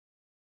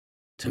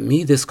To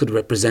me, this could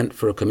represent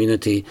for a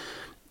community,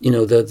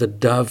 the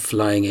dove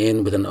flying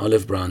in with an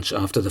olive branch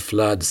after the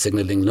flood,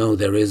 signaling, no,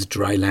 there is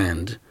dry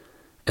land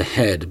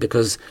ahead.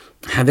 Because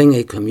having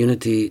a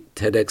community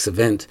TEDx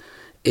event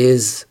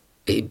is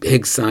a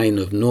big sign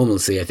of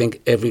normalcy. I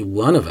think every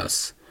one of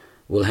us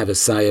will have a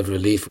sigh of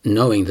relief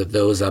knowing that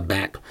those are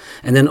back,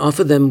 and then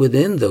offer them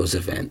within those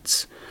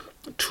events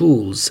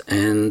tools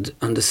and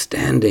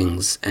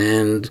understandings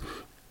and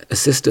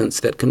assistance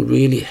that can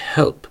really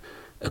help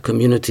a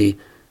community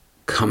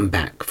come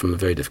back from a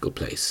very difficult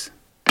place.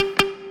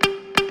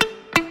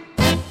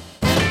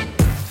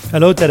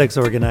 Hello, TEDx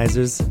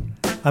organizers.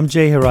 I'm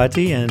Jay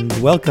Hirati, and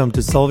welcome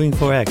to Solving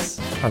for X,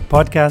 our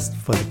podcast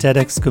for the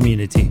TEDx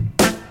community.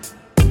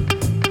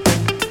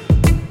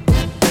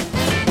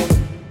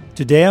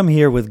 Today I'm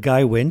here with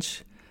Guy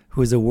Winch,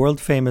 who is a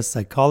world-famous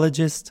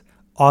psychologist,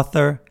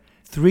 author,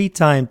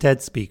 3-time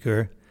TED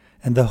speaker,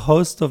 and the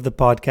host of the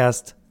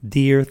podcast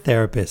Dear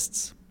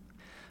Therapists.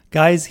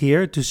 Guy is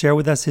here to share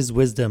with us his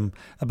wisdom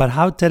about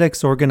how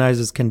TEDx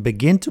organizers can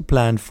begin to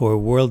plan for a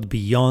world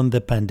beyond the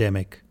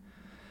pandemic.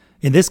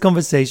 In this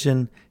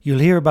conversation, you'll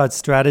hear about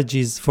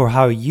strategies for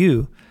how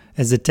you,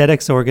 as a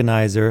TEDx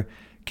organizer,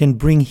 can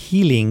bring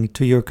healing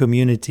to your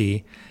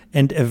community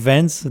and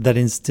events that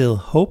instill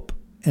hope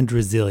and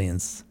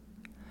resilience.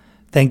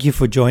 Thank you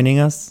for joining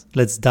us.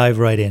 Let's dive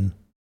right in.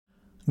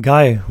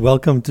 Guy,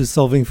 welcome to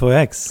Solving for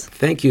X.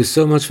 Thank you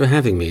so much for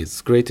having me.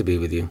 It's great to be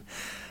with you.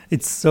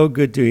 It's so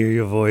good to hear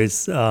your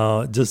voice.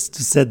 Just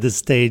to set the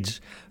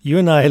stage, you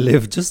and I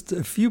live just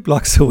a few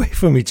blocks away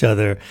from each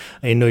other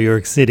in New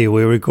York City.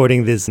 We're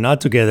recording this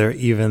not together,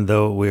 even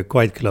though we're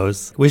quite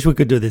close. Wish we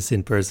could do this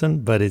in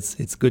person, but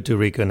it's good to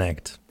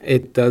reconnect.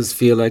 It does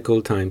feel like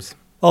old times.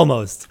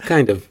 Almost.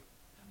 Kind of.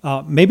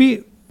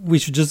 Maybe we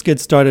should just get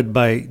started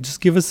by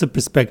just give us a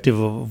perspective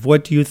of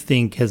what you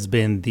think has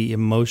been the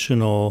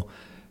emotional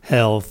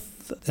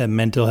health and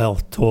mental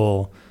health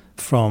toll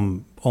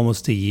from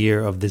almost a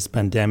year of this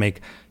pandemic.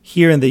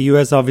 Here in the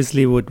US,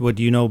 obviously, what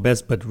you know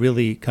best, but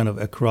really kind of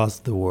across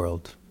the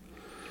world.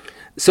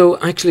 So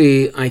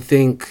actually, I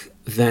think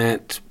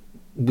that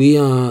we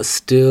are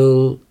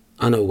still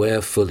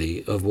unaware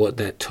fully of what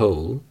that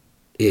toll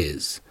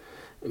is,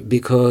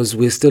 because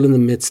we're still in the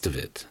midst of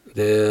it.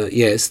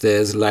 Yes,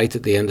 there's light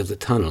at the end of the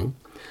tunnel,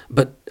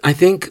 but I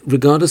think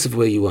regardless of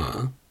where you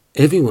are,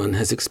 everyone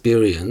has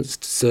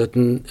experienced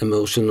certain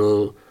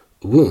emotional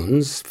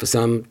wounds, for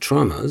some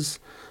traumas,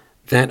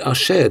 that are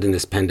shared in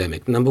this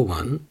pandemic. Number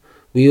one,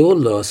 we all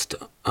lost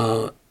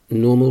our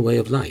normal way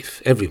of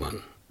life,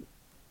 everyone,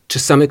 to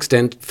some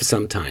extent for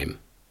some time.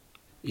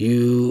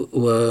 You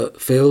were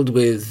filled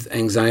with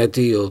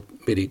anxiety, or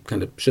really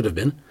kind of should have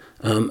been,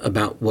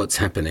 about what's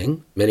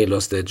happening. Many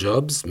lost their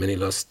jobs, many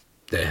lost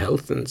their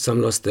health, and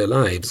some lost their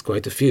lives,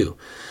 quite a few.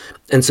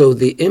 And so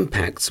the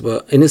impacts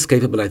were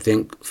inescapable, I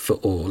think, for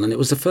all. And it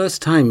was the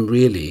first time,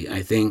 really,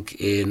 I think,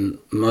 in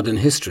modern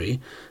history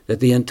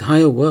that the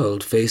entire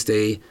world faced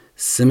a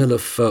similar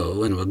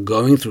foe and were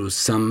going through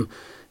some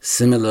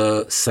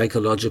similar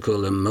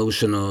psychological,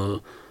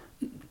 emotional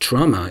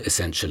trauma,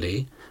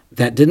 essentially,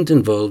 that didn't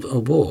involve a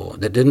war,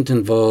 that didn't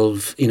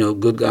involve,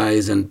 good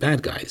guys and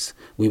bad guys.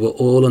 We were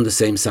all on the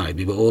same side.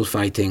 We were all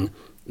fighting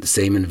the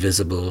same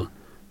invisible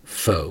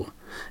foe.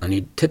 And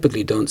you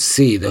typically don't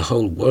see the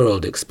whole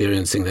world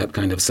experiencing that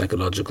kind of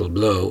psychological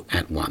blow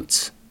at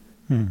once.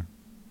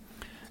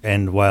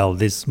 And while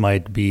this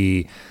might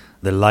be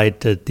the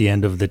light at the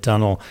end of the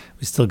tunnel,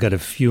 we still got a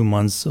few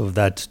months of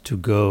that to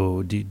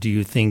go. Do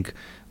you think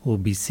we'll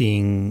be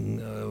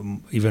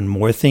seeing even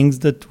more things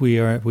that we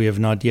have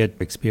not yet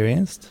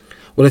experienced?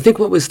 Well, I think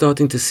what we're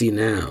starting to see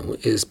now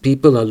is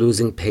people are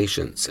losing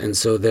patience. And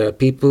so there are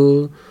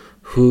people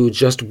who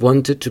just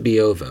want it to be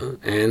over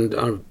and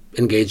are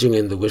engaging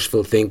in the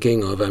wishful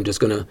thinking of, I'm just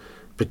going to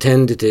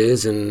pretend it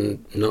is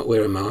and not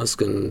wear a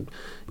mask and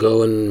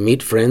go and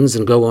meet friends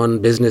and go on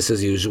business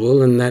as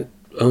usual. And that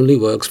only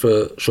works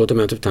for a short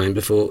amount of time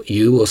before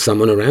you or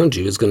someone around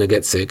you is going to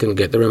get sick and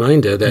get the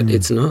reminder that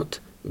it's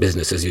not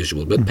business as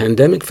usual. But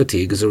pandemic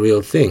fatigue is a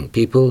real thing.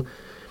 People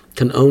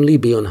can only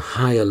be on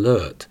high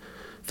alert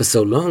for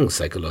so long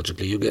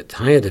psychologically. You get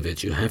tired of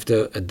it. You have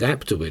to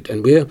adapt to it.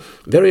 And we're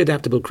very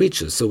adaptable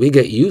creatures. So we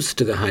get used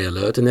to the high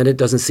alert, and then it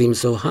doesn't seem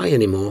so high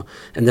anymore.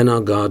 And then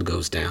our guard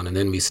goes down. And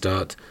then we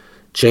start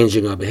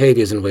changing our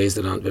behaviors in ways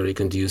that aren't very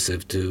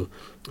conducive to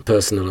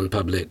personal and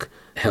public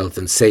health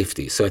and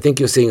safety. So I think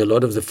you're seeing a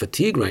lot of the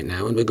fatigue right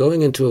now. And we're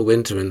going into a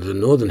winter, in the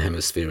northern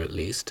hemisphere at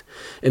least,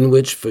 in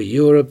which for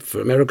Europe, for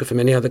America, for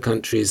many other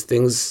countries,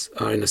 things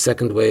are in a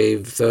second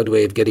wave, third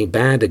wave, getting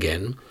bad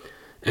again.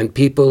 And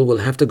people will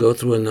have to go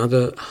through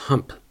another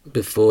hump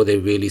before they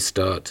really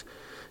start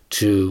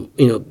to,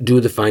 do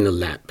the final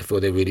lap, before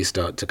they really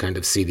start to kind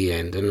of see the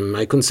end. And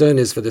my concern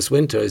is for this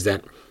winter is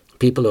that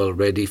people are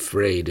already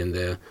frayed in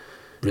their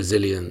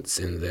resilience,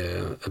 in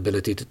their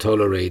ability to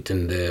tolerate,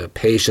 in their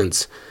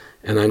patience.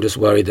 And I'm just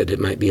worried that it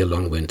might be a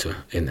long winter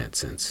in that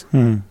sense.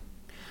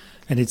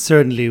 And it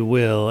certainly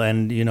will.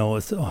 And,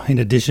 in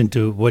addition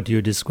to what you're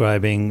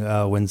describing,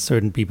 when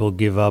certain people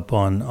give up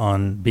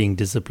on being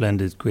disciplined,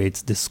 it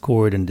creates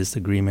discord and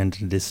disagreement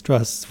and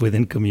distrust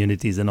within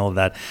communities and all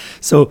that.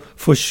 So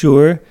for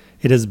sure,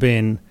 it has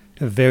been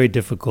a very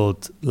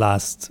difficult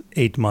last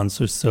 8 months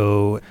or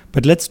so.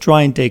 But let's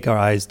try and take our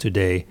eyes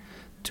today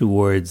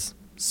towards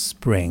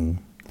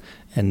spring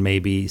and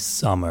maybe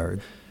summer.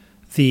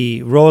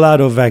 The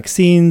rollout of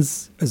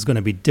vaccines is going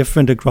to be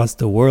different across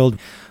the world.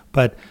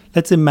 But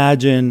let's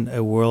imagine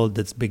a world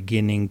that's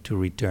beginning to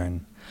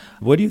return.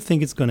 What do you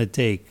think it's going to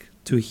take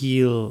to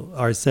heal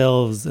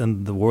ourselves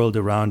and the world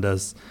around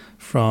us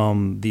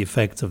from the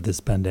effects of this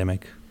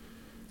pandemic?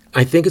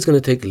 I think it's going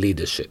to take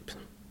leadership.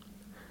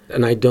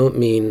 And I don't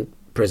mean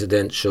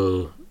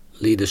presidential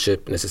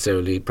leadership,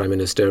 necessarily prime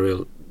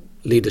ministerial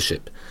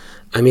leadership.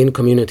 I mean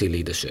community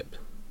leadership.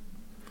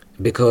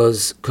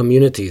 Because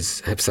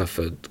communities have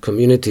suffered,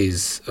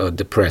 communities are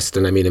depressed,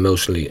 and I mean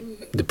emotionally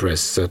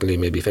depressed, certainly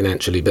maybe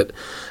financially. But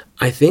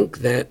I think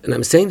that, and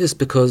I'm saying this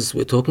because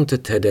we're talking to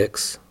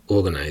TEDx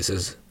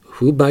organizers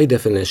who by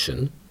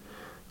definition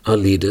are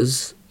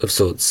leaders of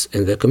sorts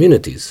in their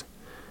communities.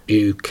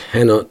 You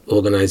cannot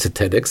organize a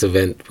TEDx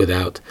event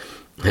without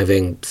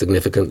having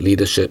significant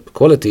leadership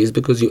qualities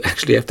because you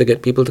actually have to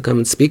get people to come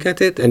and speak at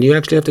it, and you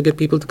actually have to get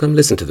people to come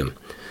listen to them.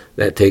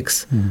 That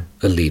takes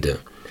a leader.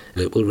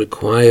 It will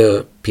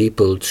require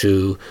people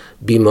to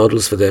be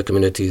models for their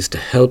communities, to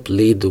help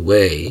lead the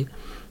way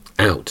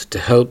out, to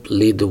help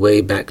lead the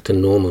way back to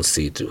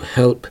normalcy, to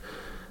help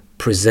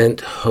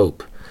present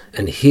hope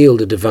and heal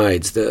the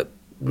divides. The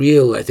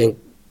real, I think,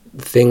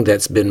 thing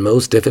that's been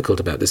most difficult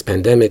about this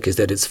pandemic is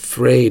that it's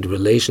frayed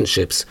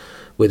relationships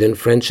within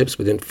friendships,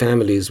 within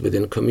families,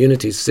 within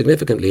communities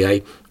significantly.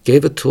 I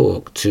gave a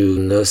talk to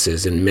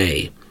nurses in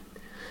May,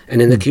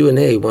 and in the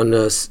Q&A, one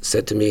nurse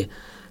said to me,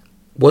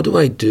 "What do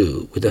I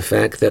do with the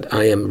fact that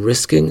I am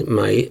risking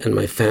my and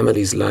my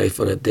family's life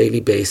on a daily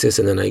basis,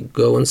 and then I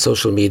go on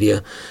social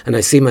media and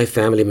I see my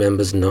family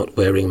members not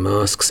wearing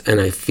masks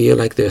and I feel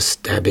like they're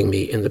stabbing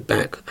me in the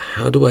back?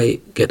 How do I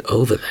get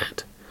over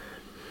that?"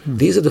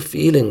 These are the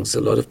feelings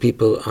a lot of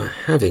people are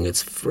having.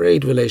 It's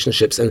frayed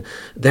relationships, and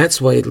that's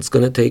why it's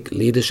going to take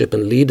leadership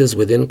and leaders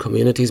within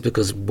communities,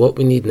 because what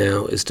we need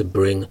now is to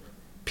bring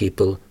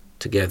people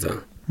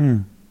together.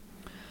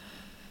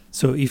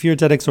 So if you're a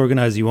TEDx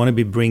organizer, you want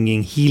to be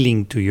bringing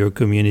healing to your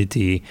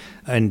community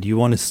and you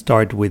want to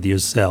start with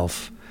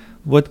yourself.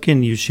 What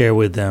can you share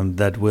with them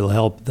that will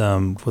help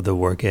them for the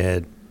work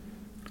ahead?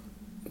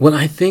 Well,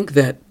 I think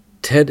that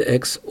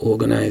TEDx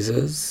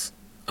organizers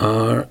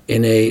are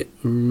in a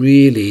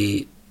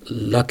really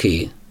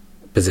lucky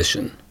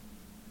position,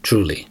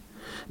 truly,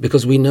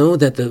 because we know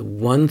that the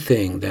one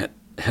thing that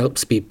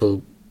helps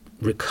people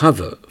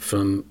recover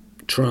from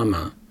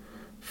trauma,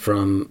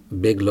 from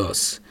big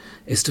loss,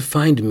 is to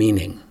find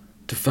meaning,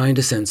 to find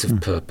a sense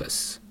of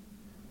purpose,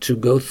 to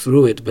go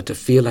through it, but to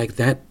feel like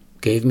that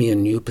gave me a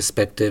new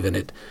perspective and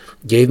it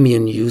gave me a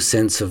new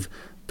sense of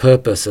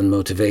purpose and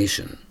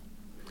motivation.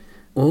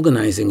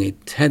 Organizing a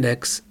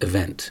TEDx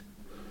event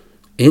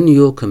in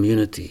your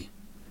community,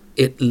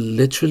 it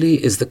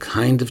literally is the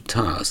kind of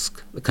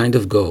task, the kind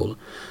of goal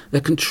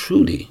that can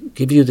truly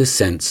give you this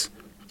sense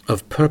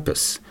of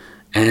purpose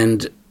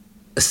and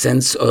a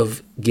sense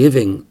of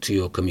giving to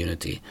your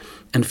community.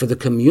 And for the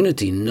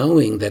community,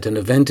 knowing that an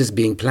event is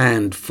being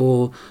planned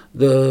for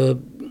the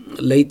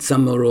late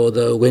summer or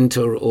the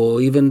winter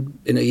or even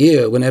in a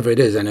year, whenever it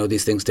is. I know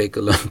these things take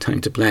a long time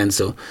to plan,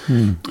 so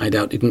I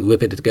doubt you can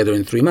whip it together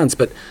in 3 months.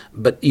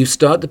 But you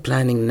start the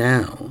planning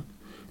now,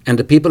 and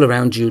the people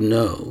around you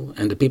know,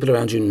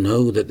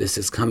 that this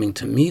is coming.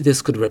 To me,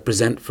 this could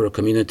represent for a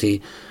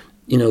community,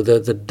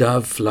 the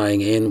dove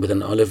flying in with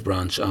an olive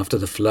branch after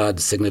the flood,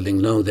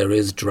 signaling, no, there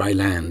is dry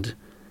land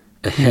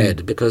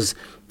ahead, because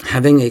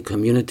having a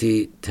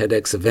community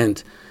TEDx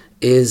event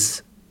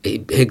is a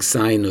big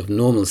sign of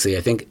normalcy.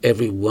 I think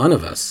every one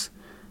of us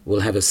will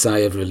have a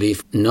sigh of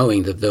relief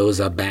knowing that those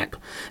are back,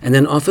 and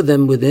then offer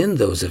them within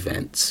those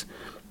events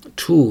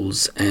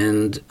tools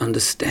and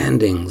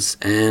understandings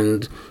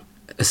and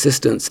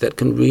assistance that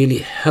can really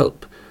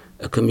help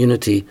a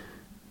community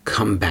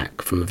come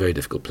back from a very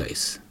difficult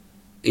place.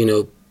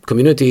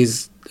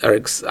 Communities are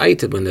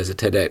excited when there's a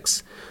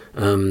TEDx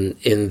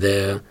in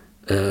their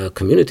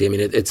community. I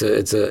mean,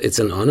 it's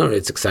an honor.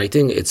 It's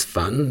exciting. It's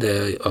fun.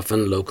 They're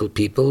often local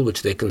people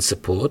which they can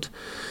support,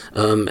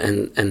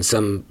 and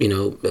some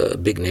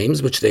big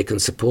names which they can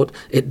support.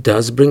 It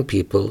does bring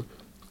people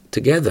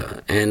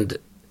together, and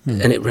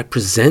it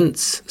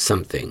represents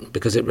something,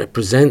 because it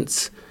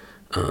represents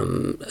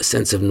a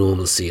sense of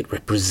normalcy. It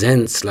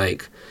represents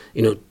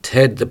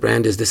TED, the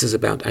brand this is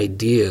about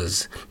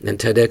ideas, and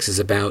TEDx is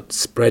about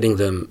spreading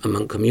them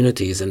among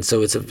communities. And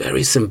so it's a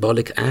very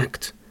symbolic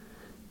act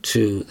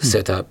to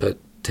set up a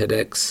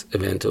TEDx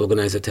event,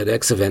 organize a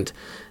TEDx event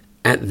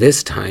at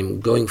this time,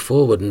 going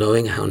forward,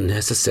 knowing how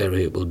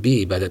necessary it will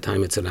be by the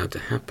time it's allowed to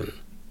happen.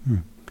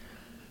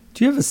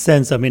 Do you have a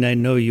sense? I mean, I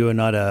know you are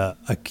not a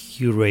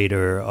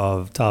curator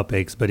of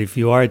topics, but if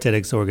you are a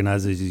TEDx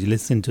organizer, you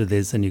listen to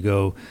this and you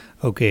go,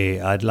 okay,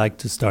 I'd like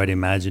to start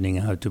imagining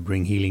how to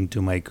bring healing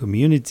to my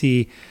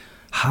community.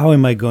 How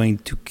am I going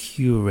to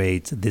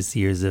curate this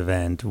year's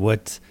event?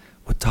 What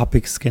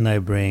topics can I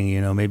bring?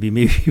 You know, maybe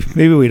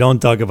we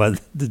don't talk about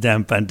the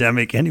damn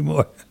pandemic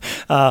anymore.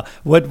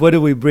 What do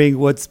we bring?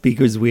 What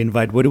speakers we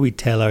invite? What do we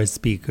tell our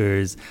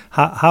speakers?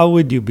 How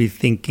would you be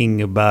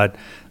thinking about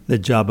the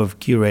job of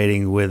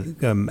curating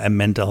with a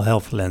mental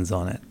health lens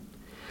on it?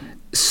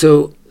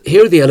 So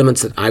here are the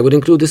elements that I would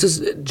include. This is,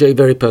 Jay,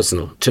 very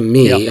personal to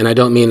me, Yeah. and I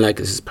don't mean like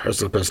this is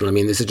personal. I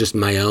mean, this is just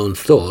my own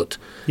thought.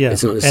 Yeah,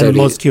 It's not necessarily... and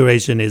most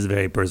curation is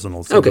very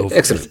personal. So Okay,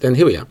 excellent. Then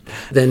here we are.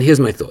 Then here's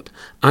my thought.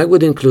 I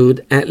would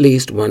include at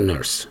least one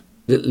nurse,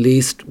 at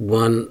least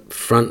one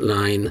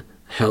frontline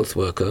health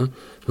worker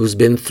who's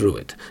been through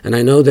it. And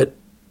I know that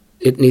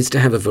it needs to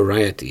have a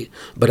variety,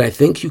 but I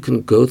think you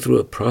can go through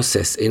a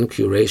process in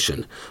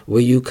curation where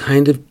you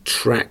kind of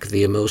track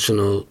the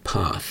emotional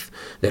path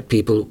that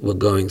people were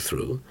going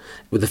through.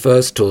 With the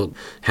first talk,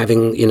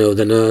 having,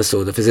 the nurse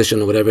or the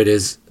physician or whatever it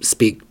is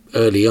speak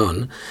early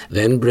on,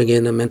 then bring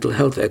in a mental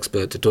health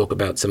expert to talk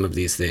about some of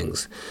these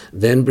things,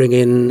 then bring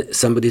in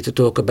somebody to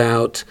talk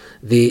about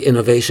the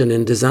innovation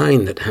in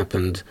design that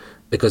happened.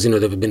 Because, there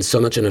have been so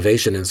much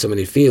innovation in so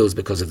many fields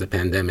because of the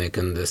pandemic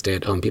and the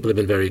stay-at-home. People have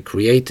been very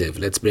creative.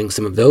 Let's bring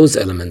some of those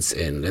elements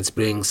in. Let's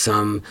bring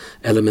some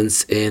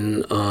elements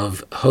in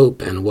of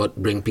hope and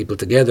what bring people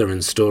together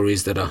and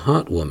stories that are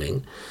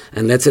heartwarming.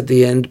 And let's, at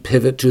the end,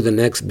 pivot to the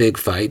next big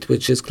fight,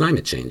 which is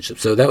climate change.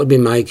 So that would be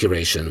my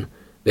curation.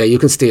 Yeah, you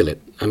can steal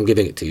it. I'm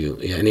giving it to you.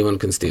 Yeah, anyone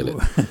can steal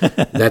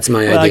it. That's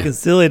my idea. I can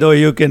steal it, or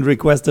you can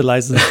request a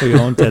license for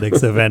your own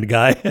TEDx event,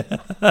 Guy,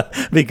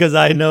 because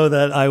I know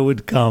that I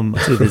would come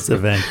to this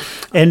event.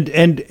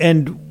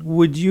 And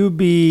would you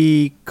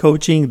be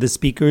coaching the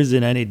speakers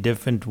in any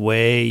different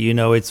way?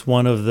 It's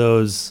one of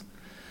those.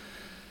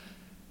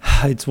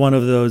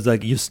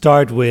 Like, you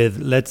start with,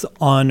 let's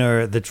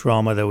honor the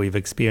trauma that we've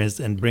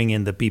experienced and bring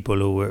in the people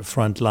who were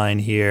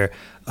frontline here.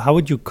 How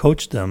would you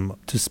coach them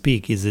to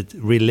speak? Is it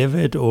relive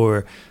it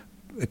or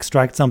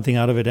extract something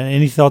out of it?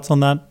 Any thoughts on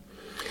that?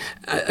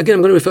 Again,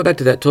 I'm going to refer back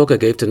to that talk I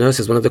gave to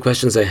nurses. One of the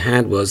questions I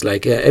had was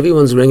like,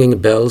 everyone's ringing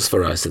bells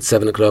for us at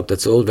 7 o'clock.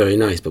 That's all very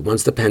nice. But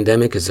once the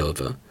pandemic is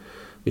over,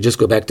 we just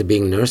go back to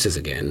being nurses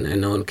again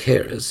and no one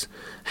cares.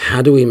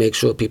 How do we make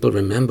sure people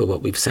remember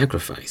what we've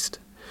sacrificed?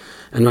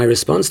 And my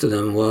response to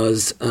them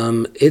was,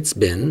 it's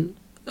been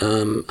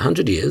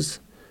 100 years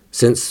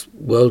since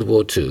World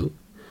War II,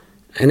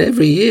 and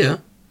every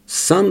year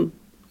some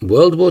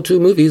World War II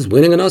movie's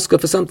winning an Oscar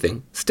for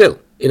something, still.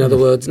 In other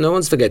words, no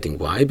one's forgetting.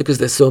 Why? Because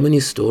there's so many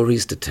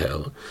stories to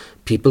tell.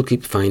 People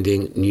keep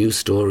finding new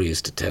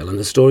stories to tell, and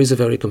the stories are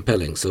very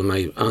compelling. So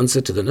my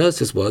answer to the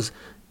nurses was,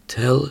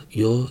 tell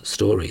your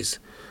stories.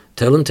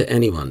 Tell them to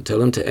anyone, tell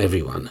them to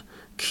everyone.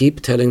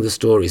 Keep telling the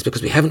stories,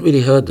 because we haven't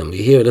really heard them.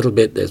 We hear a little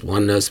bit. There's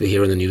one nurse we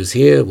hear in the news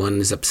here. One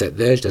is upset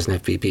there. She doesn't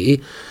have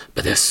PPE.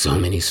 But there's so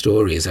many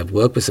stories. I've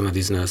worked with some of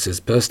these nurses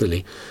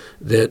personally.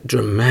 They're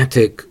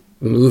dramatic,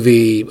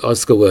 movie,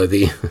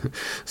 Oscar-worthy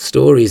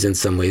stories in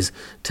some ways.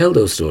 Tell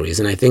those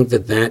stories. And I think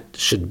that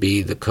should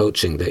be the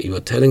coaching, that you are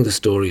telling the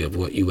story of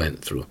what you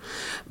went through.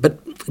 But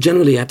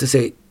generally, I have to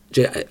say,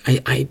 Jay,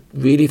 I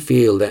really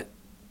feel that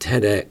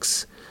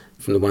TEDx,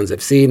 from the ones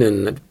I've seen,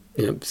 and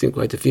I've seen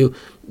quite a few,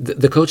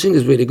 the coaching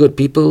is really good.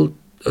 People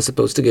are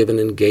supposed to give an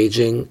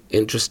engaging,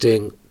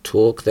 interesting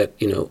talk that,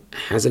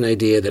 has an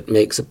idea, that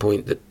makes a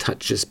point, that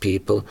touches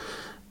people.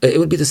 It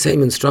would be the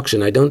same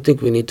instruction. I don't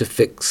think we need to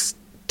fix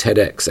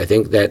TEDx. I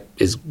think that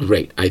is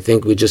great. I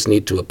think we just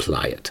need to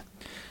apply it.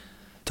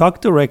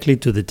 Talk directly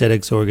to the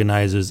TEDx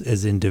organizers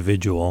as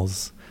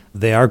individuals.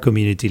 They are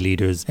community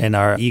leaders and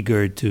are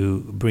eager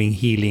to bring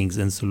healings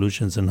and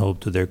solutions and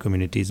hope to their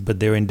communities, but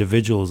they're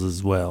individuals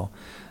as well.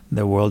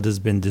 The world has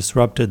been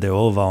disrupted. They're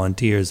all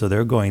volunteers, so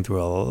they're going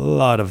through a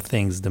lot of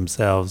things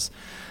themselves.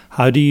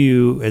 How do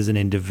you, as an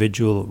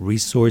individual,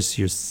 resource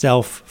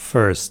yourself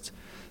first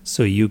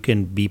so you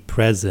can be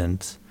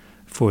present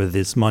for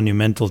this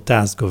monumental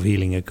task of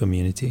healing a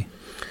community?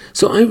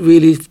 So I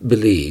really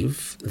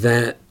believe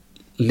that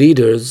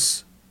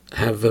leaders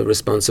have a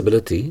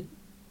responsibility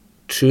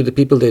to the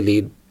people they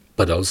lead,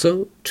 but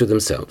also to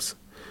themselves,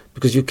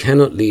 because you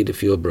cannot lead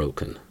if you are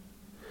broken.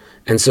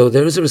 And so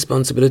there is a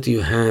responsibility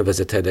you have as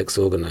a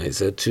TEDx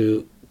organizer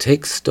to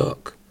take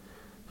stock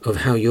of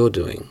how you're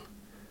doing,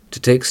 to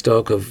take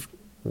stock of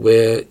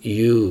where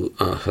you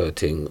are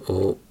hurting,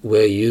 or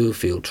where you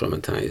feel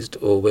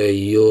traumatized, or where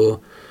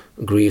your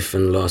grief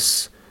and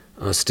loss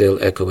are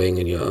still echoing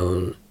in your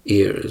own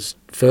ears.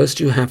 First,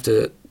 you have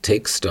to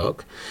take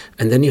stock,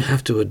 and then you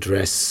have to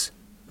address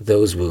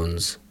those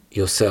wounds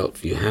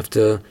yourself. You have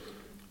to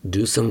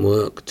do some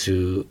work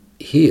to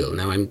heal.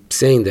 Now, I'm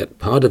saying that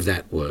part of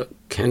that work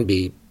can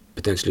be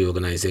potentially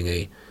organizing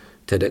a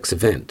TEDx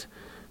event,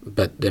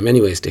 but there are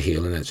many ways to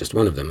heal, and that's just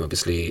one of them.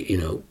 Obviously,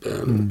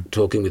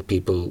 talking with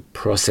people,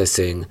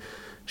 processing,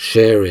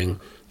 sharing.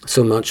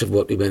 So much of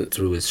what we went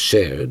through is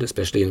shared,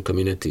 especially in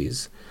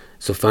communities.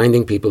 So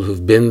finding people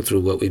who've been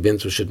through what we've been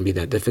through shouldn't be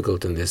that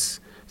difficult, and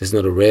this is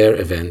not a rare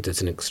event, it's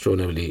an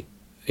extraordinarily,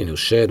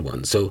 shared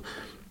one. So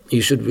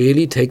you should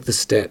really take the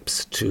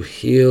steps to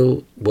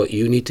heal what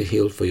you need to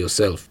heal for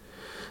yourself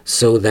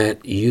so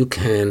that you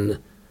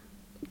can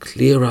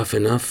clear off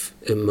enough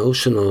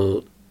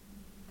emotional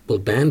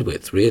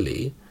bandwidth,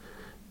 really,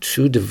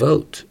 to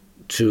devote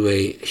to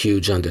a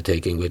huge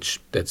undertaking,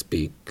 which, let's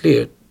be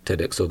clear,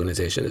 TEDx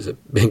organization is a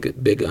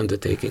big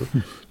undertaking.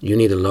 You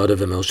need a lot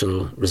of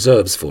emotional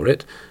reserves for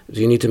it.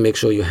 You need to make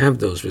sure you have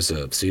those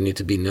reserves. So you need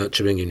to be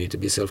nurturing, you need to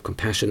be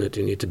self-compassionate,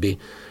 you need to be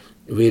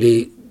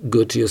really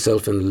good to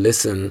yourself and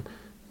listen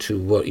to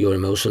what your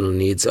emotional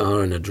needs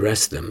are and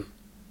address them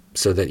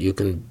so that you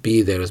can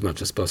be there as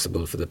much as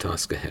possible for the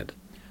task ahead.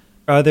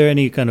 Are there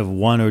any kind of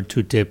 1 or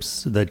 2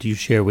 tips that you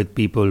share with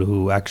people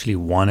who actually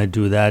want to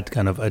do that,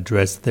 kind of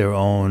address their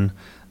own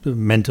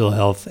mental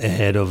health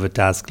ahead of a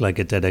task like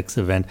a TEDx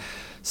event?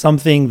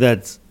 Something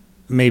that's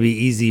maybe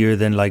easier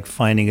than like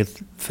finding a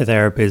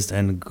therapist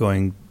and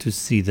going to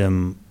see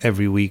them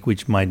every week,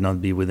 which might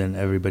not be within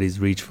everybody's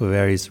reach for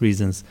various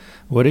reasons.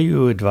 What are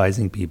you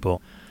advising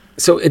people?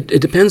 So it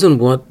depends on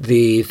what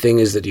the thing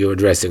is that you're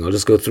addressing. I'll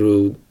just go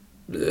through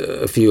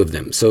a few of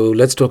them. So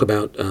let's talk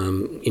about,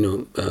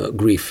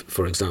 grief,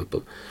 for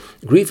example.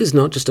 Grief is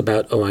not just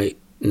about, I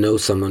know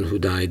someone who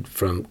died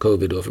from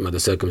COVID or from other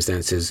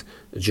circumstances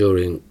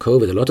during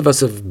COVID. A lot of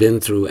us have been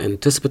through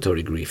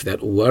anticipatory grief,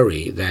 that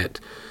worry that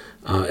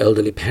our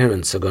elderly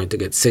parents are going to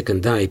get sick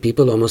and die.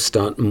 People almost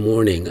start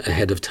mourning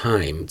ahead of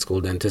time. It's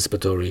called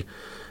anticipatory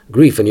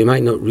grief, and you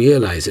might not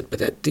realize it, but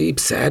that deep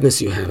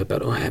sadness you have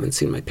about, I haven't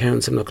seen my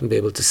parents, I'm not going to be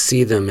able to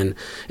see them. And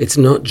it's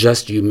not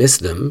just you miss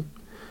them,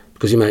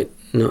 because you might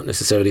not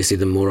necessarily see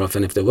them more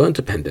often if there weren't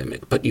a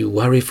pandemic, but you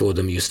worry for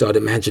them. You start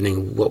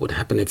imagining what would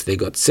happen if they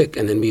got sick,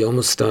 and then we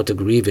almost start a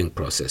grieving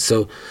process.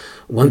 So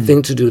one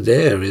thing to do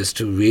there is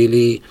to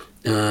really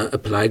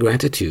apply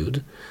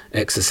gratitude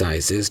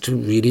exercises, to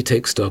really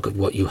take stock of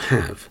what you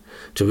have,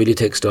 to really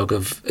take stock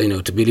of,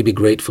 to really be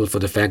grateful for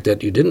the fact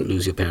that you didn't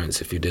lose your parents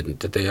if you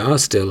didn't, that they are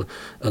still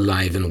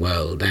alive and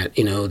well, that,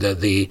 that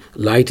the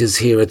light is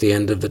here at the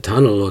end of the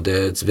tunnel, or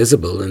that it's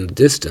visible in the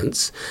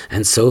distance,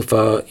 and so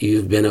far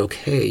you've been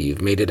okay,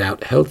 you've made it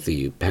out healthy,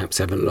 you perhaps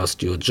haven't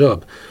lost your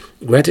job.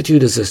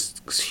 Gratitude is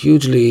a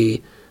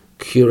hugely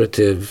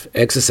curative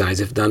exercise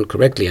if done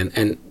correctly,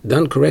 and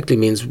done correctly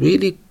means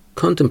really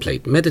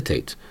contemplate,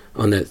 meditate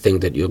on that thing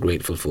that you're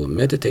grateful for.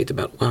 Meditate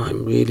about, wow,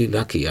 I'm really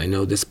lucky. I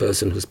know this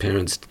person whose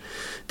parents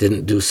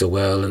didn't do so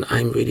well, and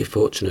I'm really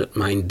fortunate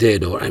mine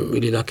did, or I'm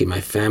really lucky my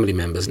family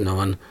members, no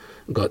one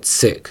got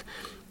sick.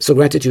 So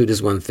gratitude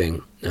is one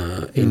thing,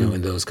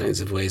 in those kinds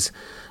of ways.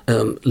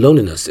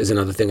 Loneliness is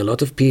another thing. A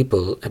lot of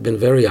people have been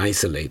very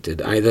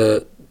isolated,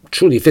 either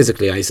truly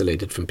physically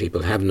isolated from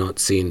people, have not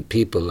seen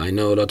people. I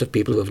know a lot of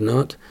people who have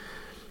not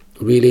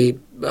really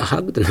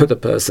hugged another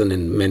person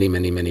in many,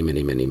 many, many,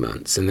 many, many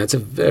months. And that's a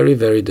very,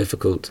 very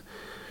difficult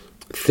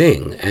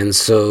thing. And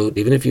so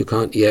even if you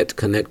can't yet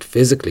connect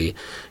physically,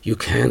 you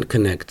can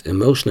connect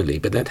emotionally.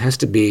 But that has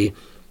to be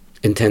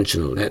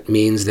intentional. That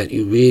means that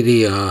you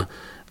really are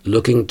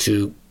looking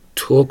to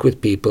talk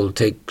with people,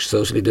 take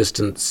socially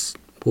distanced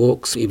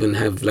walks, even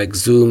have like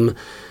Zoom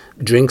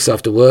drinks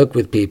after work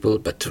with people,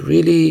 but to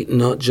really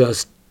not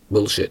just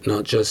bullshit,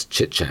 not just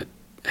chit-chat.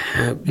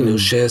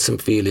 Share some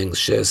feelings,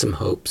 share some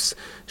hopes,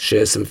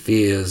 share some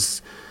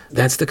fears.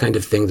 That's the kind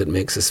of thing that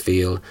makes us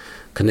feel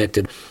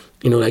connected.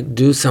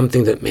 Do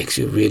something that makes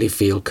you really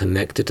feel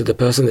connected to the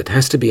person. That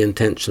has to be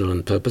intentional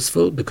and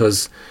purposeful,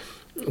 because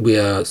we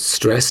are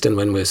stressed, and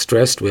when we're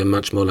stressed, we're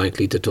much more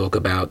likely to talk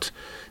about,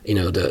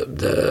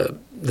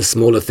 the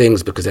smaller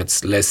things, because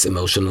that's less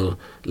emotional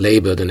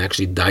labor than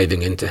actually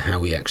diving into how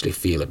we actually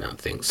feel about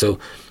things. So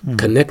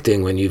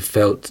connecting when you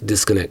felt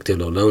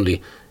disconnected or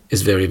lonely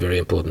is very, very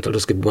important. I'll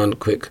just give one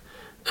quick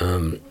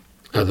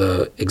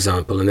other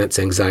example, and that's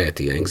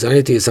anxiety.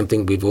 Anxiety is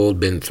something we've all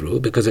been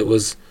through because it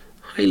was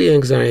highly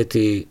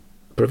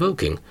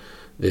anxiety-provoking,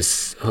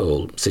 this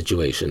whole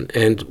situation.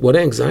 And what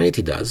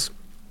anxiety does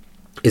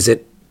is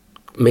it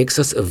makes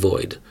us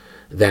avoid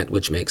that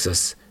which makes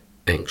us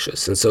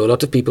anxious. And so a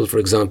lot of people, for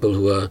example,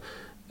 who are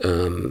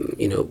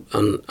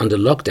under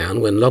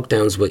lockdown, when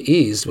lockdowns were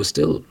eased, were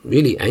still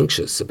really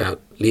anxious about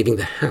leaving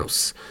the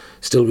house,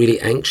 still really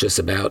anxious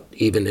about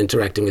even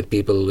interacting with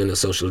people in a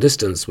social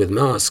distance with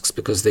masks,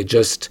 because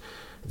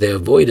their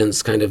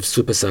avoidance kind of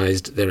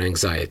supersized their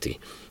anxiety.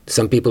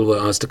 Some people were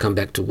asked to come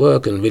back to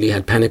work and really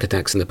had panic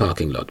attacks in the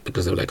parking lot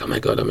because they were like, oh my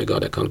God,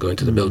 I can't go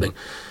into the building.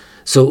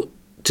 So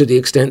to the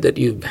extent that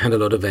you've had a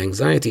lot of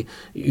anxiety,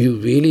 you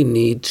really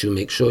need to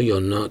make sure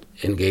you're not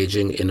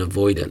engaging in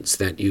avoidance,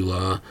 that you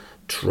are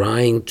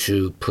trying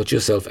to put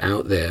yourself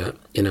out there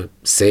in a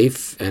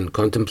safe and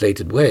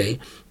contemplated way,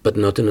 but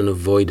not in an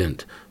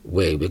avoidant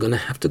way. We're going to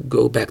have to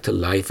go back to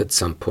life at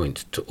some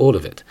point, to all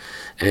of it.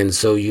 And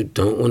so you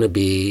don't want to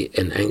be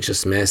an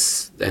anxious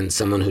mess and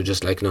someone who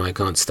just like, no, I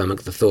can't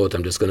stomach the thought.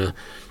 I'm just going to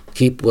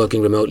keep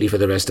working remotely for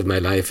the rest of my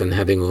life and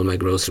having all my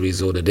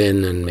groceries ordered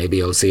in, and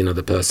maybe I'll see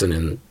another person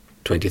in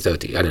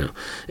 2030. I don't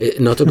know.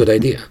 Not a good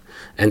idea.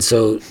 And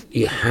so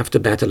you have to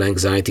battle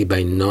anxiety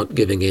by not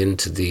giving in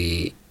to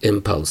the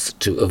impulse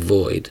to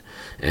avoid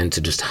and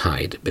to just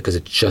hide, because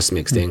it just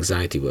makes the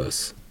anxiety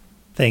worse.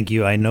 Thank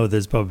you. I know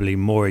there's probably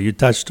more. You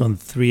touched on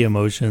 3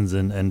 emotions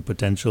and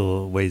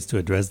potential ways to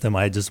address them.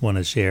 I just want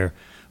to share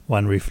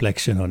one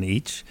reflection on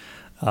each.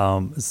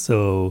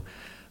 So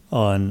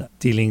on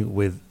dealing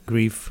with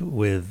grief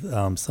with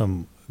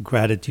some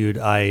gratitude,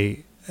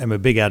 I am a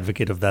big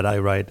advocate of that. I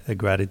write a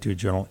gratitude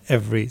journal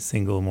every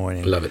single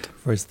morning. Love it.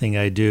 First thing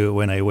I do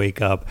when I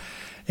wake up.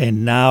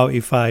 And now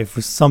if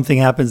something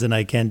happens and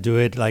I can't do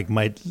it, like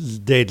my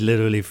day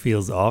literally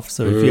feels off.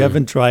 So if you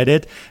haven't tried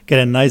it, get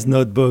a nice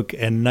notebook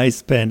and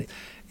nice pen.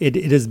 It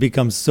has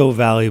become so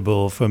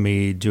valuable for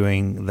me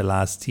during the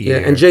last year.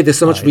 Yeah, and Jay, there's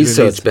so much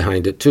research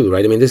behind it too,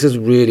 right? I mean, this is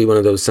really one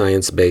of those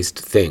science-based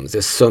things.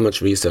 There's so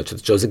much research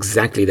that shows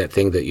exactly that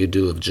thing that you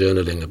do of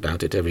journaling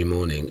about it every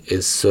morning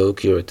is so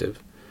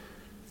curative.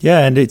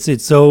 Yeah, and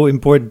it's so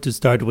important to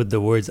start with the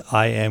words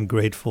 "I am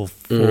grateful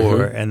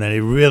for," and then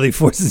it really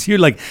forces you,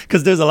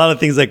 because there's a lot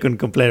of things I couldn't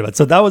complain about.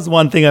 So that was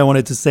one thing I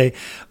wanted to say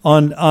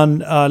on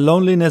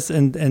loneliness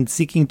and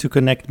seeking to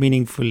connect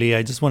meaningfully.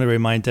 I just want to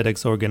remind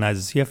TEDx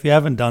organizers, if you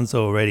haven't done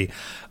so already,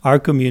 our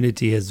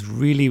community has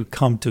really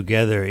come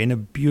together in a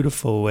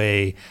beautiful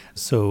way.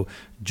 So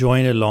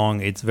join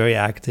along. It's very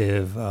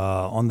active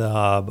on the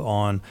hub,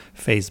 on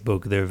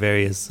Facebook. There are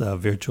various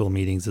virtual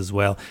meetings as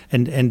well,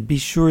 and be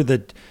sure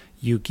that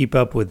you keep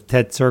up with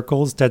TED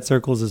Circles. TED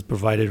Circles has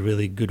provided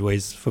really good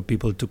ways for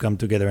people to come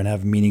together and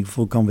have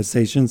meaningful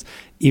conversations,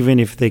 even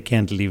if they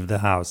can't leave the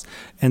house.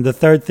 And the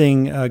third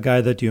thing,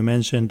 Guy, that you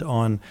mentioned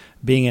on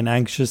being an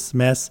anxious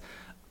mess,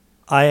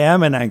 I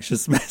am an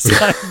anxious mess.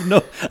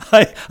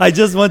 I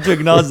just want to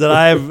acknowledge that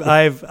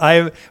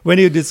I've when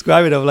you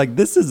describe it, I'm like,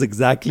 this is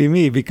exactly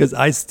me, because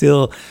I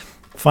still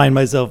find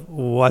myself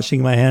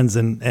washing my hands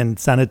and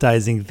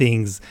sanitizing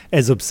things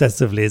as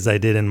obsessively as I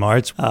did in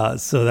March.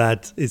 So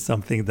that is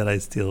something that I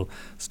still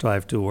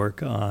strive to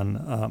work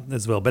on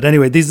as well. But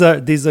anyway, these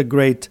are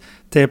great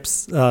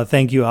tips.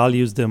 Thank you. I'll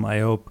use them. I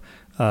hope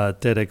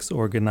TEDx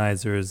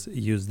organizers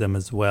use them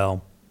as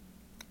well.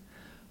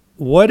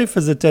 What if,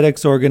 as a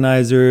TEDx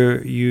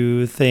organizer,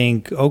 you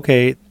think,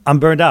 okay, I'm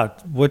burned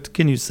out? What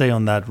can you say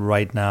on that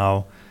right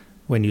now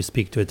when you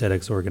speak to a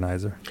TEDx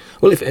organizer?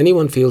 Well, if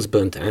anyone feels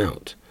burnt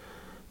out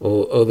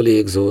or overly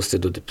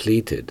exhausted or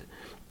depleted,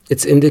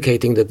 it's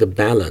indicating that the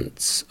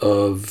balance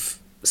of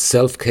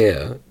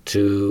self-care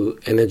to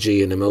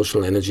energy and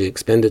emotional energy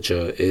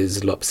expenditure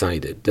is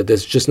lopsided, that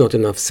there's just not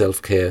enough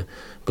self-care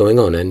going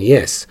on. And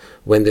yes,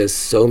 when there's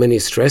so many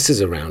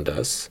stresses around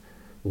us,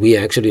 we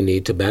actually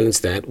need to balance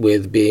that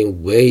with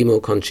being way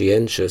more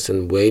conscientious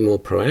and way more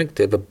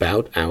proactive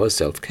about our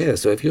self-care.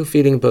 So if you're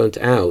feeling burnt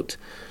out,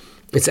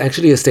 it's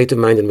actually a state of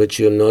mind in which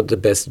you're not the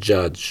best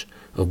judge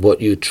of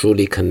what you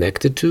truly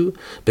connected to,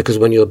 because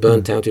when you're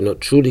burnt out, you're not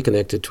truly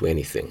connected to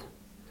anything.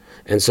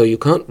 And so you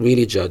can't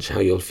really judge how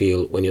you'll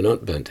feel when you're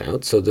not burnt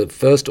out. So the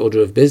first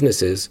order of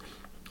business is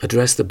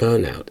address the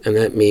burnout. And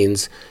that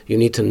means you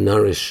need to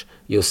nourish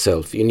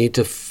yourself. You need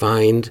to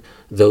find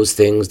those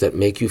things that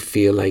make you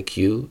feel like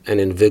you and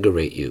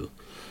invigorate you.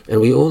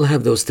 And we all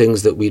have those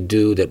things that we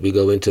do, that we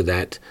go into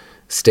that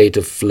state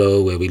of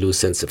flow where we lose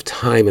sense of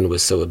time and we're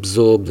so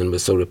absorbed and we're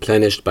so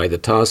replenished by the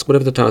task,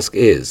 whatever the task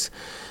is.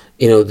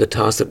 The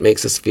task that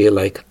makes us feel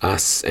like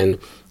us. And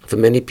for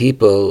many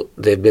people,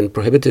 they've been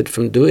prohibited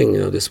from doing,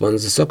 this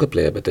one's a soccer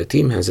player, but their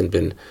team hasn't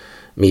been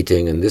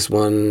meeting. And this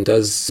one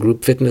does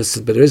group fitness,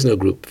 but there is no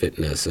group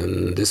fitness.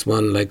 And this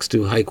one likes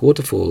to hike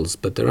waterfalls,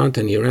 but there aren't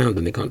any around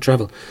and they can't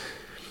travel.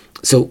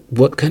 So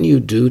what can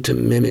you do to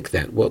mimic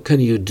that? What can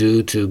you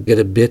do to get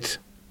a bit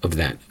of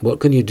that?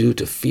 What can you do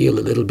to feel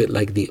a little bit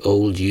like the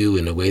old you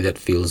in a way that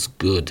feels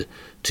good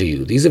to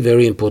you? These are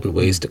very important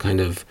ways to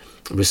kind of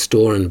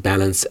restore and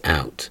balance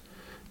out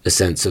a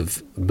sense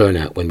of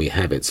burnout when we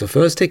have it. So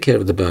first take care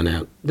of the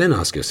burnout, then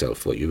ask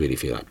yourself what you really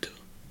feel up to.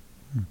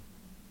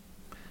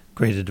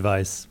 Great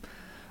advice.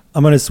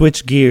 I'm going to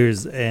switch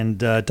gears and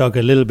talk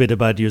a little bit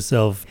about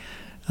yourself.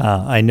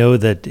 I know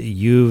that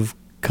you've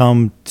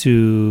come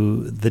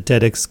to the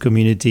TEDx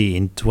community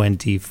in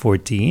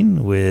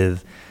 2014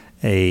 with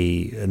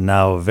a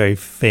now very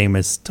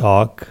famous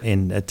talk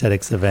in a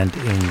TEDx event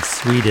in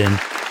Sweden.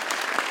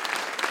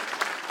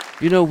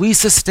 We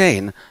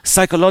sustain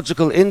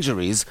psychological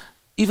injuries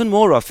even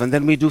more often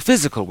than we do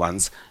physical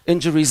ones,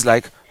 injuries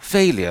like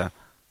failure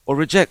or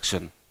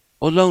rejection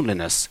or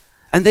loneliness.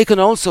 And they can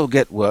also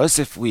get worse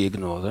if we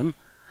ignore them,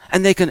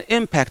 and they can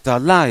impact our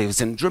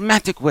lives in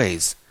dramatic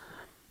ways.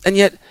 And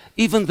yet,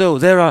 even though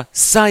there are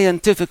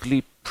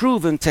scientifically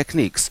proven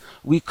techniques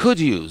we could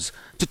use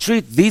to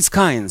treat these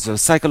kinds of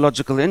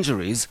psychological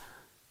injuries,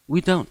 we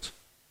don't.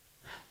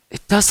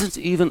 It doesn't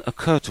even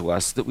occur to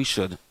us that we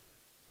should.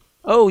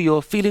 Oh,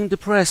 you're feeling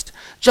depressed.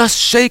 Just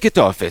shake it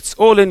off. It's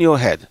all in your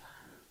head.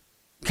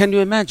 Can you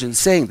imagine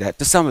saying that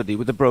to somebody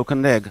with a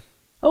broken leg?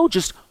 Oh,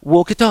 just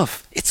walk it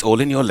off. It's all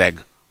in your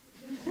leg.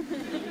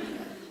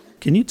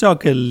 Can you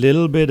talk a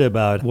little bit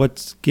about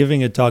what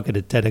giving a talk at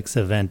a TEDx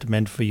event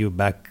meant for you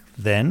back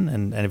then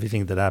and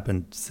everything that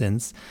happened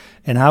since?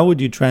 And how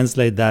would you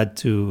translate that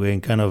to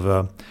in kind of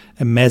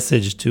a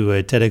message to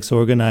a TEDx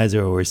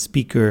organizer or a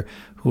speaker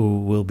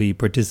who will be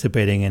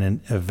participating in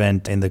an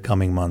event in the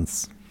coming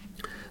months?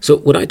 So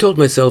what I told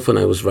myself when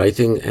I was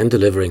writing and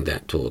delivering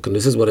that talk, and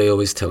this is what I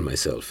always tell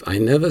myself, I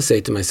never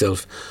say to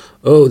myself,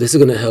 oh, this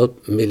is going to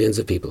help millions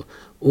of people.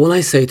 All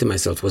I say to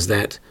myself was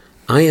that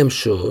I am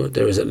sure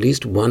there is at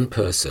least one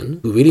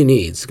person who really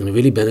needs, going to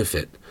really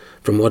benefit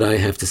from what I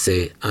have to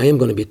say. I am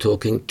going to be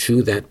talking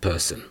to that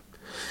person.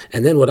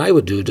 And then what I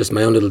would do, just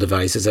my own little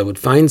device, is I would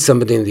find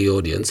somebody in the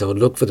audience. I would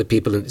look for the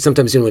people. And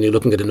sometimes, when you're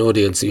looking at an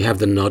audience, you have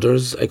the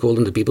nodders. I call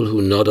them the people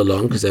who nod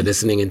along because they're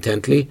listening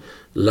intently.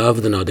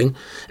 Love the nodding.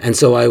 And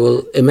so I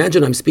will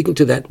imagine I'm speaking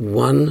to that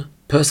one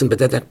person, but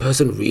that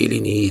person really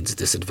needs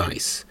this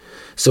advice.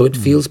 So it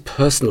feels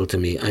personal to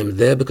me. I'm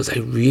there because I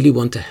really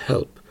want to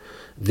help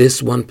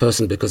this one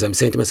person, because I'm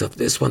saying to myself,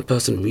 this one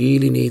person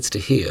really needs to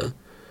hear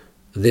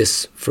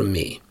this from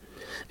me.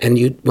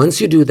 And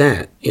once you do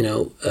that,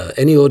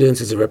 any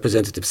audience is a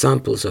representative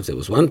sample. So if there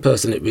was one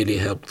person, it really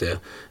helped the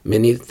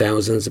many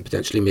thousands and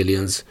potentially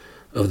millions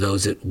of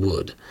those it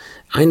would.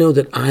 I know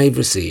that I've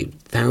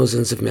received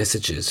thousands of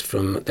messages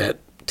from that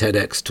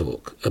TEDx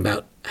talk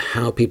about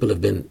how people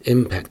have been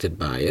impacted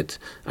by it.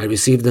 I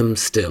receive them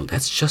still.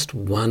 That's just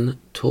one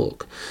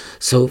talk.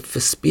 So for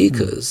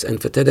speakers and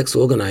for TEDx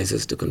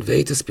organizers to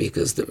convey to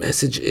speakers, the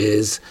message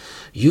is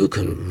you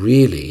can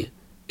really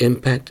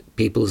impact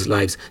people's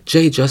lives.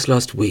 Jay, just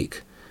last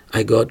week,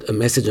 I got a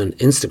message on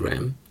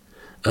Instagram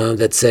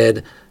that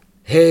said,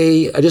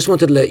 hey, I just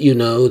wanted to let you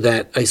know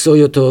that I saw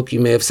your talk. You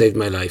may have saved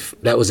my life.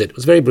 That was it. It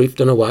was very brief.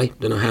 Don't know why.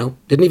 Don't know how.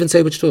 Didn't even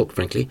say which talk,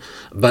 frankly.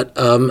 But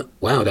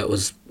wow, that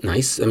was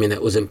nice. I mean,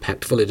 that was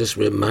impactful. It just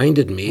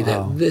reminded me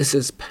that this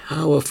is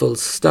powerful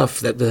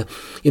stuff. That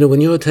when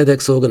you're a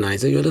TEDx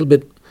organizer, you're a little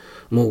bit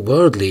more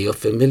worldly. You're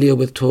familiar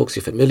with talks.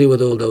 You're familiar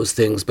with all those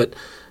things. But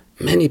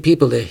many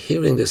people, they're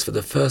hearing this for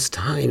the first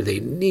time. They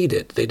need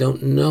it. They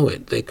don't know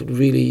it. They could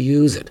really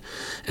use it.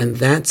 And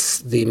that's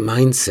the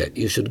mindset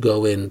you should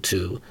go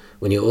into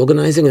when you're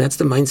organizing. And that's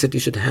the mindset you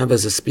should have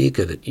as a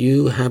speaker, that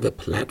you have a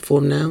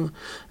platform now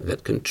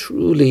that can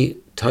truly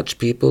touch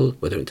people,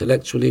 whether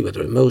intellectually,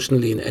 whether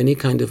emotionally, in any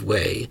kind of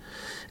way.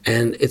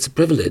 And it's a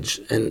privilege,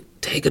 and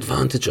take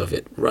advantage of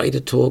it. Write a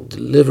talk,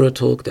 deliver a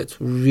talk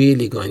that's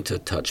really going to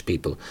touch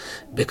people,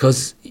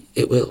 because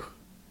it will.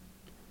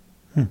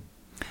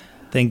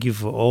 Thank you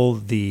for all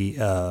the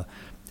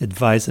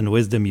advice and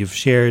wisdom you've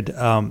shared.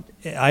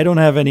 I don't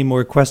have any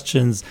more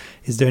questions.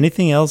 Is there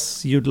anything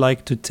else you'd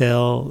like to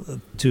tell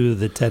to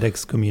the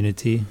TEDx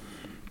community?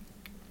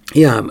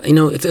 Yeah,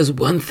 if there's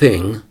one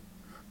thing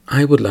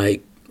I would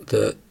like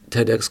the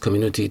TEDx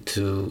community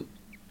to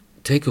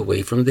take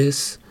away from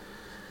this,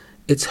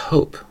 it's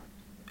hope.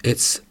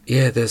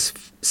 There's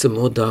some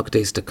more dark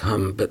days to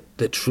come, but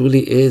there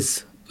truly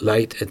is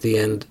light at the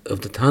end of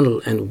the tunnel,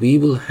 and we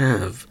will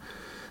have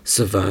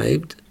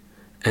survived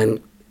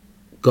and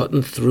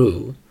gotten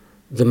through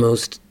the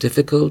most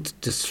difficult,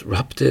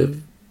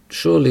 disruptive,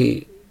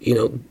 surely,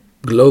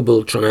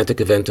 global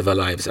traumatic event of our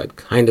lives. I'd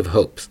kind of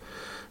hoped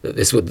that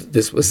this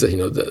was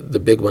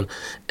the big one.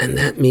 And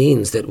that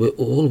means that we're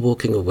all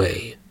walking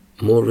away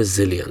more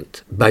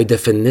resilient by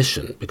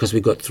definition, because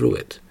we got through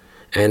it.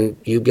 And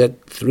you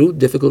get through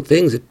difficult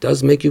things, it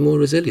does make you more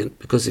resilient,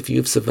 because if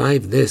you've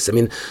survived this,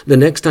 the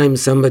next time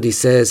somebody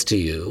says to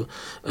you,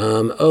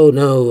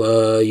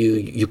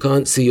 you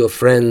can't see your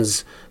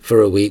friends for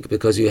a week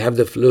because you have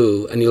the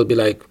flu, and you'll be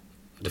like,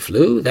 the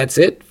flu? That's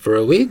it? For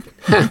a week?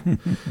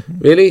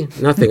 Really?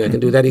 Nothing. I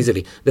can do that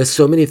easily. There's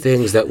so many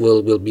things that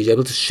we'll be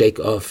able to shake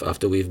off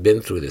after we've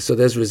been through this. So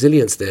there's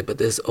resilience there, but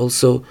there's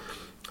also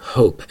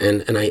hope,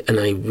 and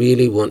I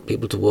really want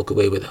people to walk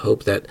away with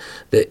hope that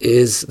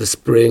the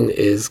spring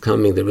is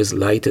coming. There is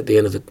light at the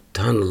end of the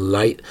tunnel.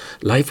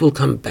 Life will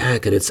come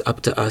back, and it's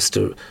up to us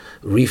to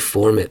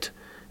reform it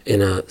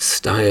in a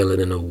style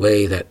and in a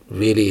way that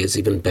really is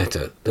even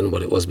better than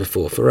what it was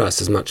before, for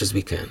us, as much as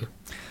we can.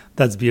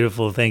 That's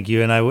beautiful. Thank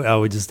you. And I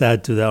would just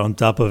add to that, on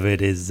top of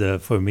it, is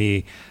for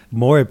me,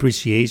 more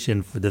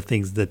appreciation for the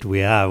things that we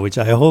have, which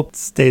I hope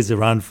stays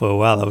around for a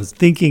while. I was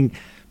thinking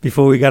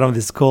before we got on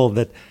this call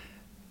that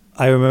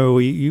I remember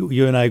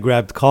you and I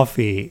grabbed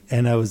coffee,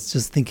 and I was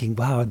just thinking,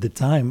 wow, at the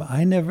time,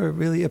 I never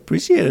really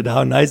appreciated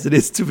how nice it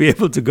is to be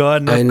able to go out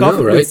and have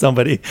coffee with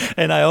somebody.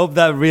 And I hope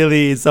that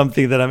really is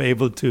something that I'm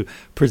able to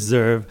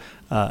preserve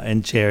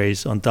and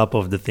cherish, on top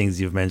of the things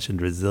you've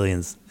mentioned,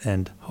 resilience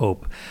and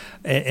hope.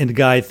 And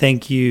Guy,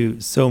 thank you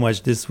so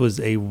much. This was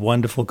a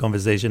wonderful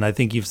conversation. I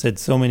think you've said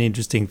so many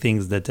interesting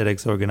things that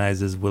TEDx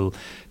organizers will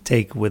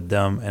take with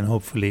them and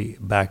hopefully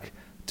back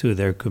to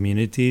their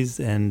communities,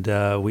 and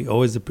we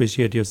always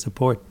appreciate your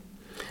support.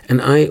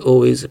 And I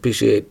always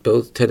appreciate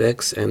both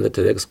TEDx and the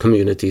TEDx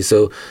community.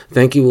 So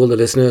thank you, all the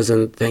listeners,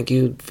 and thank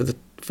you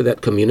for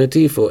that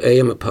community.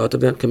 I'm a part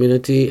of that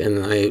community,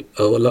 and I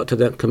owe a lot to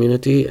that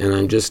community, and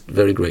I'm just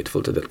very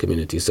grateful to that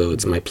community. So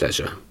it's my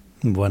pleasure.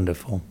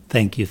 Wonderful.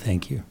 Thank you.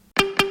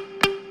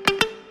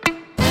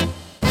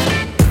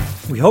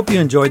 We hope you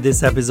enjoyed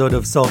this episode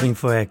of Solving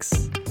for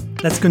X.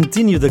 Let's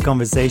continue the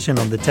conversation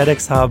on the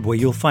TEDx Hub, where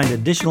you'll find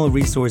additional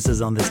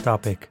resources on this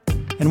topic.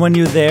 And when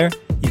you're there,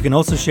 you can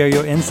also share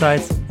your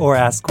insights or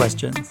ask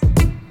questions.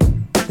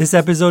 This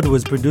episode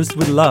was produced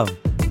with love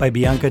by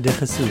Bianca De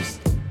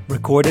Jesus,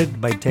 recorded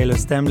by Taylor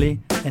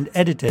Stemley, and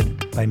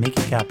edited by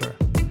Mickey Capper.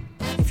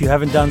 If you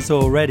haven't done so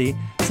already,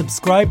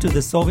 subscribe to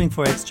the Solving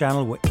for X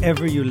channel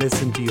wherever you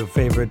listen to your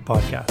favorite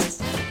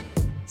podcasts.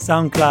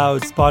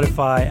 SoundCloud,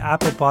 Spotify,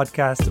 Apple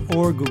Podcasts,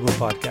 or Google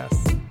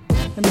Podcasts.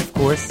 And of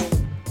course,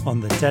 on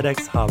the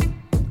TEDx Hub.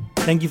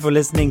 Thank you for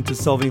listening to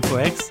Solving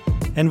for X,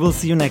 and we'll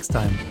see you next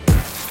time.